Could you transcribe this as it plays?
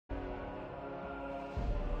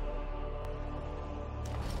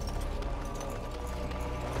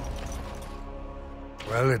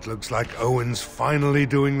Well, it looks like Owen's finally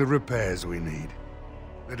doing the repairs we need.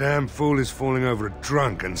 The damn fool is falling over a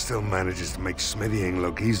drunk and still manages to make smithying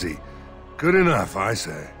look easy. Good enough, I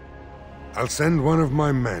say. I'll send one of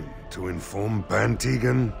my men to inform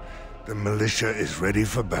Bantegan the militia is ready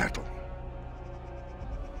for battle.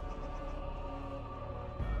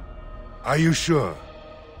 Are you sure?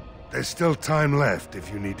 There's still time left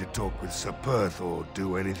if you need to talk with Sir Perth or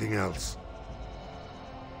do anything else.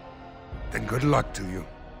 Then good luck to you.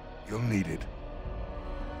 You'll need it.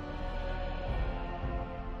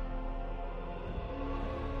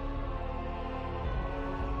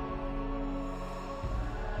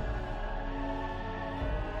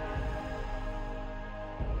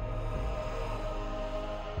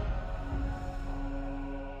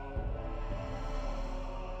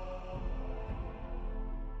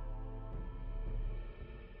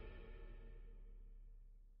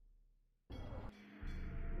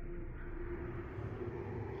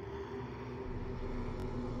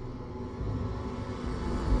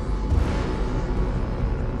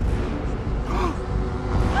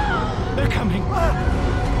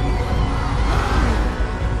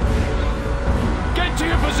 Get to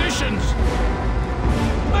your positions!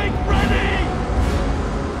 Make ready!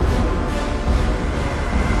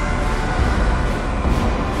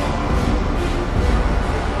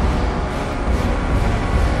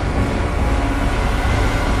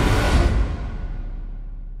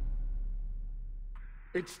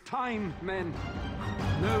 It's time, men.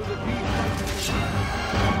 Know the people.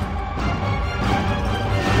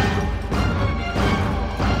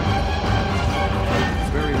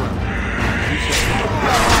 Very well.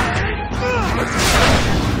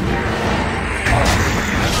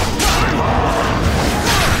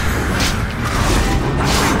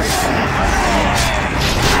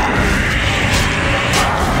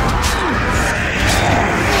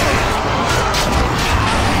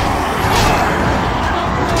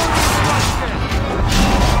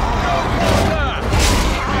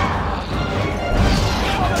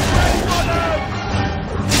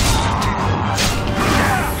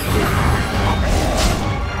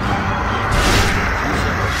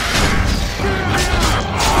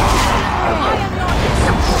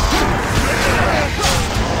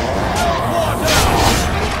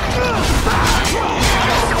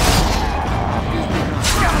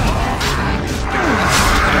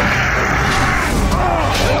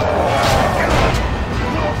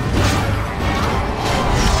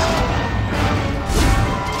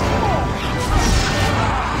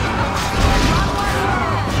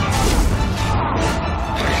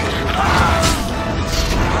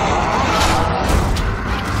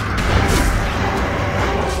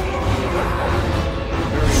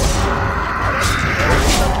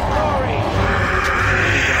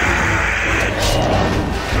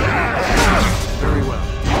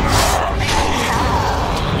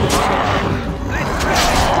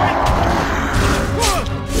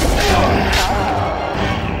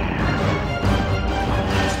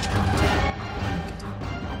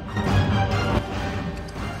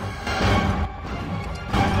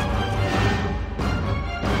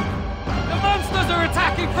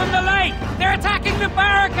 From the lake! They're attacking the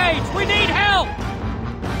barricades! We need help!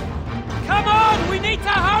 Come on! We need to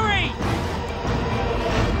hurry!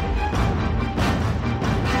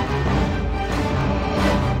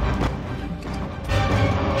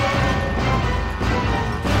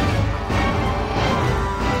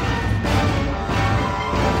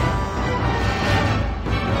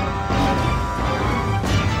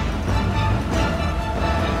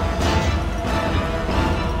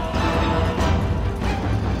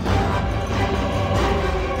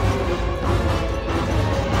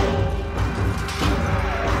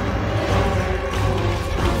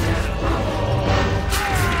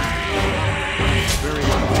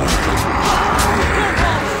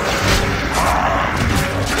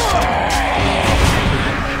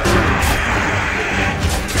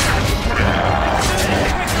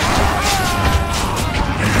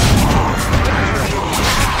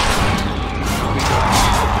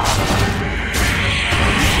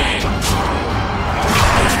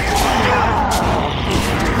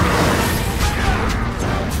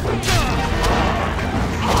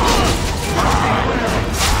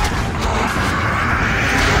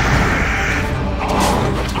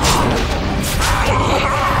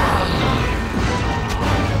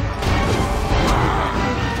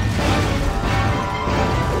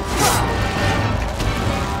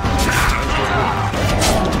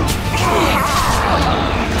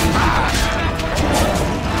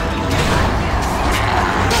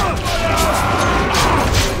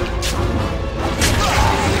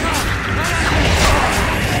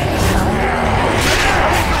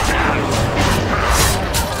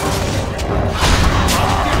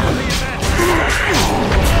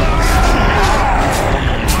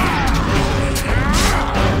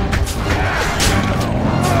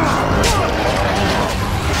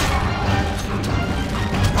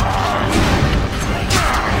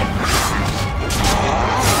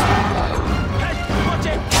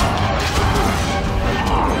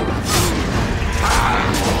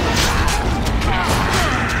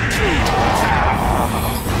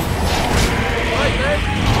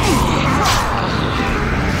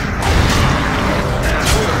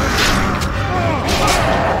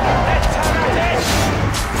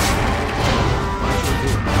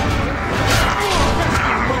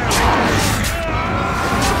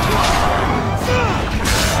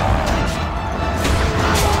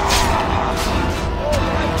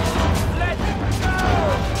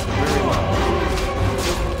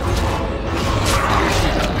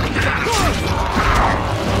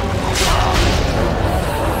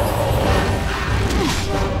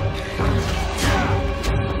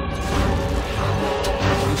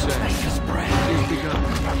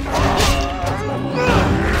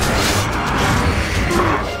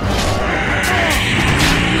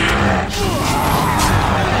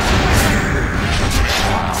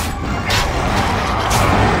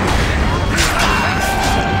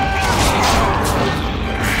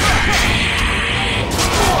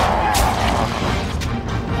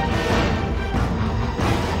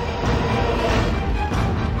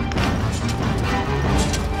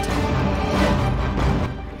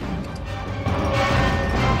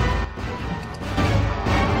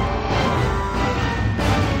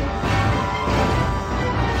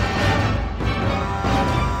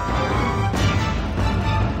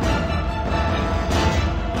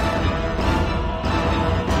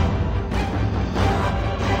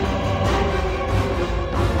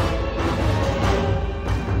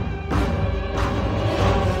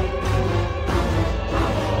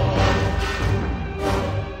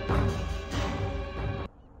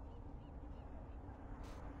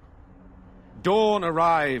 Dawn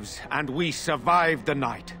arrives, and we survived the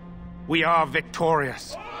night. We are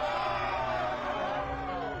victorious.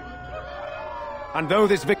 And though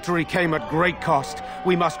this victory came at great cost,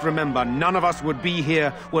 we must remember none of us would be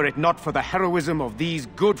here were it not for the heroism of these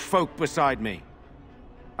good folk beside me.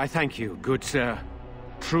 I thank you, good sir.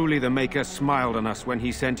 Truly the Maker smiled on us when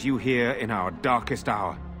he sent you here in our darkest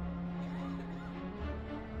hour.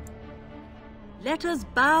 Let us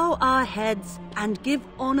bow our heads and give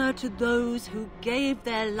honor to those who gave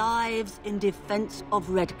their lives in defense of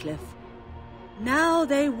Redcliffe. Now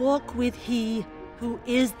they walk with he who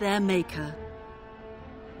is their Maker.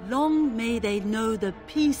 Long may they know the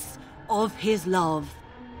peace of his love.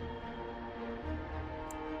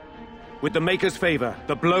 With the Maker's favor,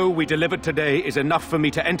 the blow we delivered today is enough for me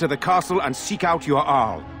to enter the castle and seek out your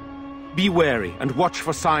Arl. Be wary and watch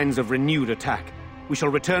for signs of renewed attack. We shall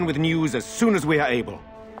return with news as soon as we are able.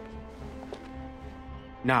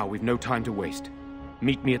 Now we've no time to waste.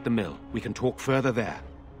 Meet me at the mill. We can talk further there.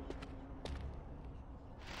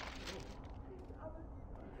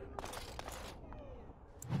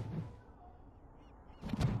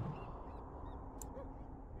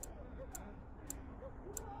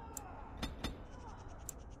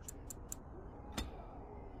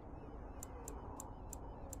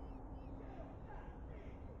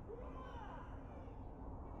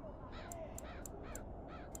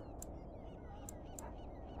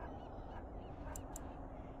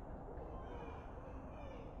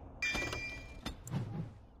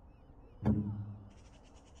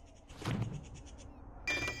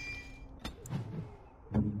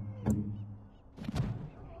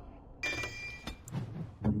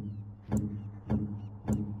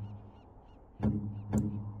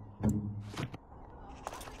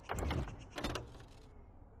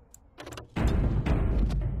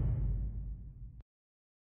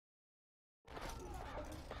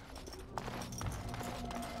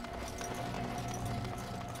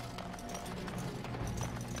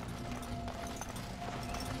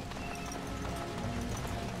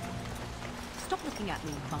 Stop looking at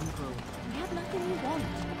me, mongrel. I have nothing you want.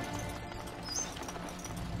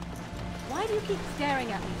 Why do you keep staring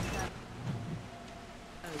at me, sir?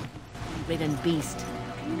 Oh, you ridden beast.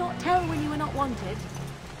 Can you not tell when you are not wanted?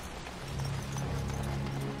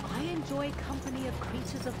 I enjoy company of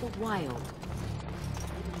creatures of the wild.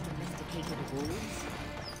 Even domesticated wolves.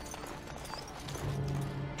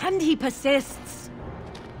 And he persists!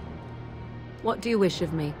 What do you wish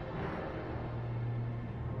of me?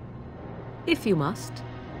 If you must.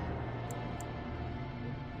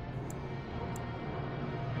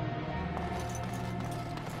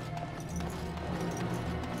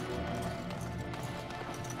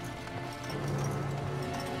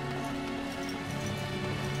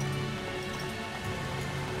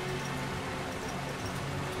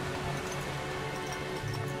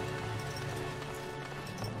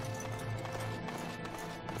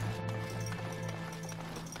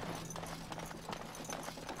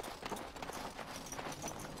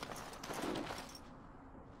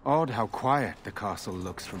 Odd how quiet the castle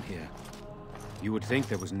looks from here. You would think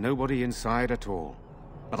there was nobody inside at all.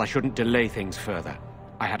 But I shouldn't delay things further.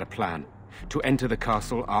 I had a plan. To enter the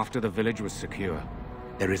castle after the village was secure.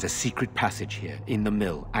 There is a secret passage here, in the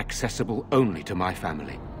mill, accessible only to my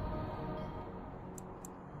family.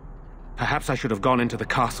 Perhaps I should have gone into the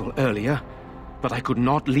castle earlier, but I could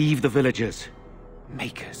not leave the villagers.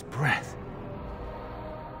 Maker's breath.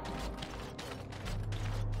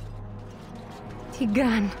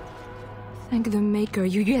 Tigan, thank the Maker,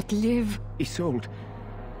 you yet live. Isolde,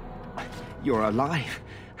 you're alive.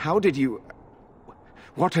 How did you...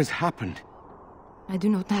 What has happened? I do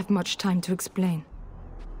not have much time to explain.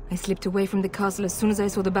 I slipped away from the castle as soon as I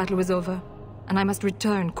saw the battle was over, and I must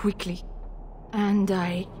return quickly. And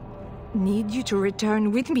I need you to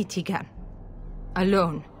return with me, Tigan.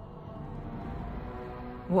 Alone.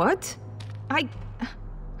 What?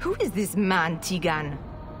 Who is this man, Tigan?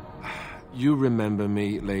 You remember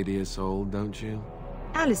me, Lady Isolde, don't you?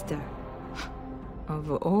 Alistair. Of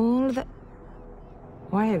all the...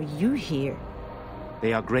 Why are you here?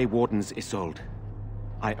 They are Grey Wardens, Isolde.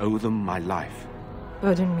 I owe them my life.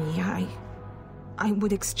 Pardon me, I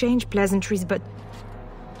would exchange pleasantries, but...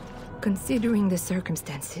 considering the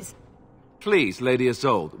circumstances... Please, Lady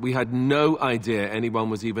Isolde, we had no idea anyone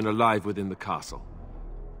was even alive within the castle.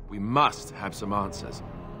 We must have some answers.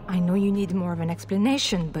 I know you need more of an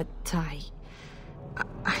explanation, but I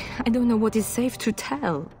don't know what is safe to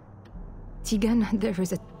tell. Tigan, there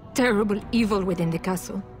is a terrible evil within the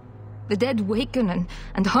castle. The dead waken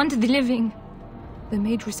and hunt the living. The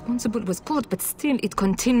maid responsible was caught, but still it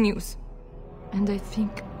continues. And I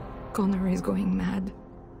think Connor is going mad.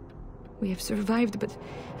 We have survived, but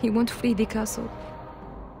he won't flee the castle.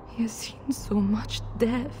 He has seen so much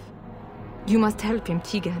death. You must help him,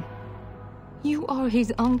 Tegan. You are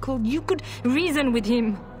his uncle. You could reason with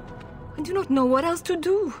him. I do not know what else to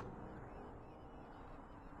do.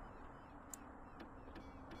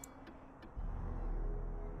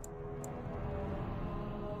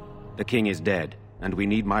 The king is dead, and we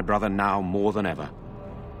need my brother now more than ever.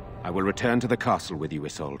 I will return to the castle with you,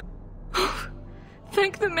 Isolde.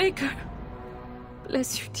 Thank the Maker.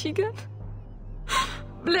 Bless you, Tegan.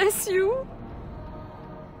 Bless you.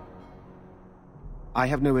 I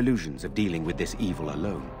have no illusions of dealing with this evil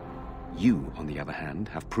alone. You, on the other hand,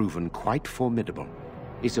 have proven quite formidable.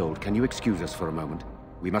 Isolde, can you excuse us for a moment?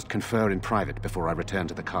 We must confer in private before I return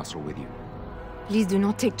to the castle with you. Please do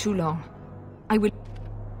not take too long. I will...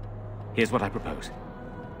 Here's what I propose.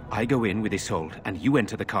 I go in with Isolde, and you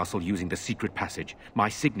enter the castle using the secret passage. My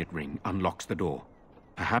signet ring unlocks the door.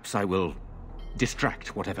 Perhaps I will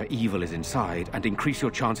distract whatever evil is inside and increase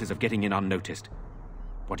your chances of getting in unnoticed.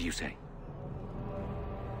 What do you say?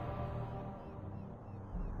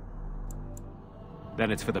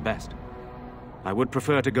 Then it's for the best. I would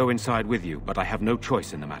prefer to go inside with you, but I have no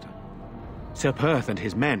choice in the matter. Sir Perth and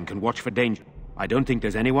his men can watch for danger. I don't think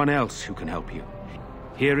there's anyone else who can help you.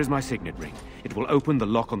 Here is my signet ring. It will open the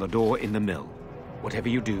lock on the door in the mill. Whatever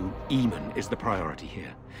you do, Eamon is the priority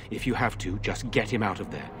here. If you have to, just get him out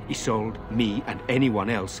of there. Isolde, me, and anyone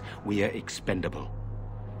else, we are expendable.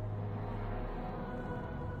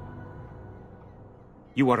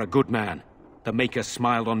 You are a good man. The Maker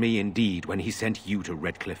smiled on me indeed when he sent you to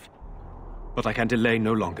Redcliffe. But I can delay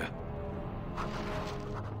no longer.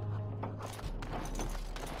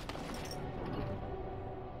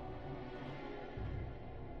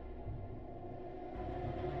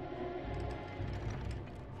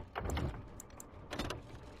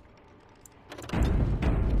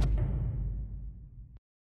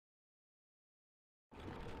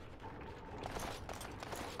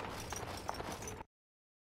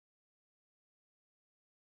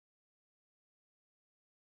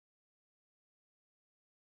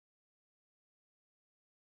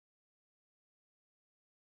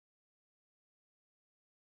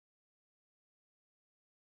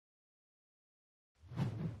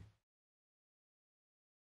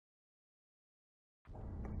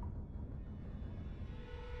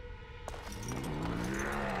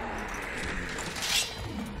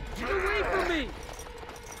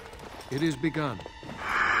 It is begun.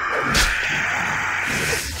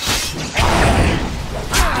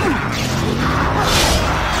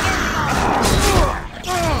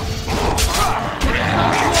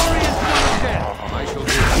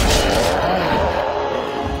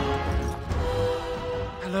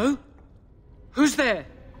 Hello? Who's there?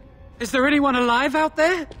 Is there anyone alive out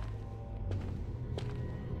there?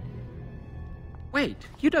 Wait,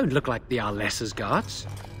 you don't look like the Arlessa's guards.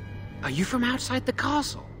 Are you from outside the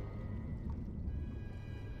castle?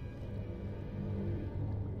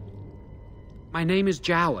 My name is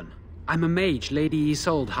Jowan. I'm a mage Lady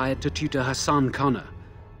Isolde hired to tutor her son Connor.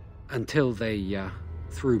 Until they,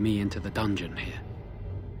 threw me into the dungeon here.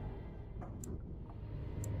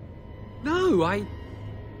 No,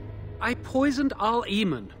 I poisoned Al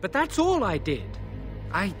Eamon, but that's all I did.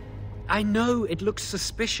 I know it looks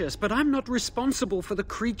suspicious, but I'm not responsible for the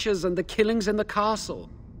creatures and the killings in the castle.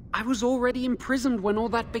 I was already imprisoned when all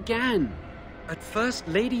that began. At first,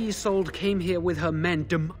 Lady Isolde came here with her men.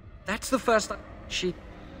 That's the first... She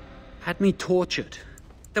had me tortured.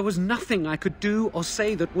 There was nothing I could do or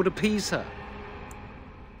say that would appease her.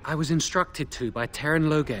 I was instructed to by Terran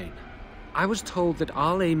Loghain. I was told that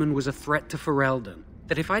Al Eamon was a threat to Ferelden,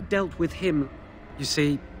 that if I dealt with him... You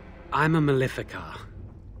see, I'm a Maleficar,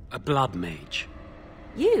 a blood mage.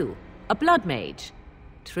 You? A blood mage?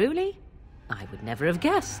 Truly? I would never have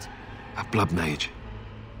guessed. A blood mage.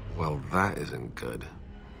 Well, that isn't good.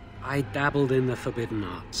 I dabbled in the forbidden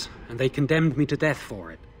arts, and they condemned me to death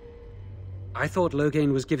for it. I thought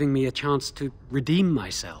Loghain was giving me a chance to redeem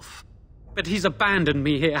myself. But he's abandoned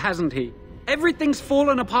me here, hasn't he? Everything's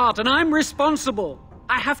fallen apart, and I'm responsible.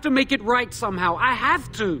 I have to make it right somehow. I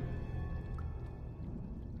have to.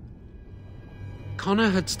 Connor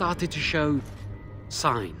had started to show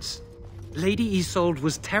signs. Lady Isolde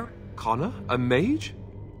was Connor? A mage?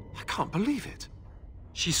 I can't believe it.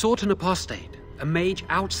 She sought an apostate, a mage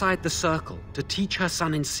outside the circle, to teach her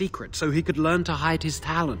son in secret so he could learn to hide his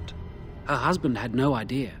talent. Her husband had no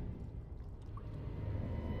idea.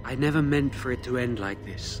 I never meant for it to end like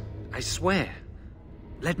this. I swear.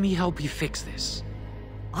 Let me help you fix this.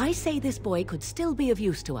 I say this boy could still be of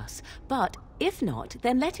use to us, but if not,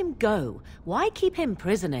 then let him go. Why keep him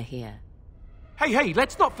prisoner here? Hey,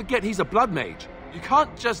 let's not forget he's a blood mage. You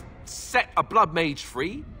can't just set a blood mage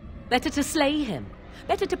free. Better to slay him.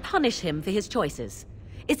 Better to punish him for his choices.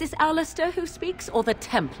 Is this Alistair who speaks, or the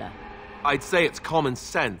Templar? I'd say it's common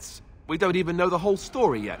sense. We don't even know the whole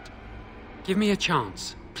story yet. Give me a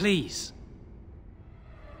chance, please.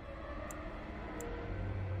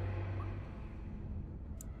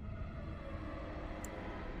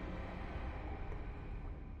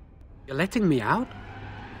 You're letting me out?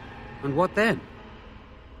 And what then?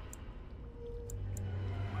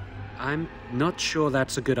 I'm not sure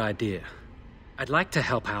that's a good idea. I'd like to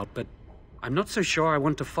help out, but I'm not so sure I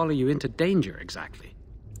want to follow you into danger exactly.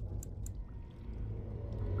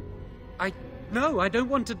 No, I don't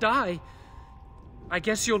want to die. I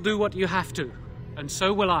guess you'll do what you have to, and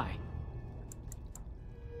so will I.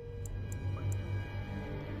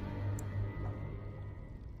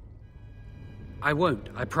 I won't,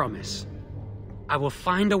 I promise. I will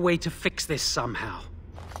find a way to fix this somehow.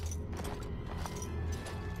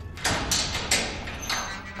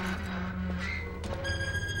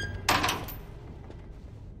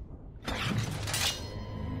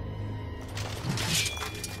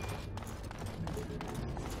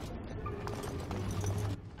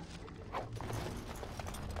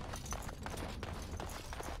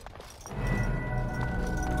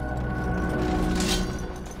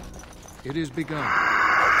 It is begun.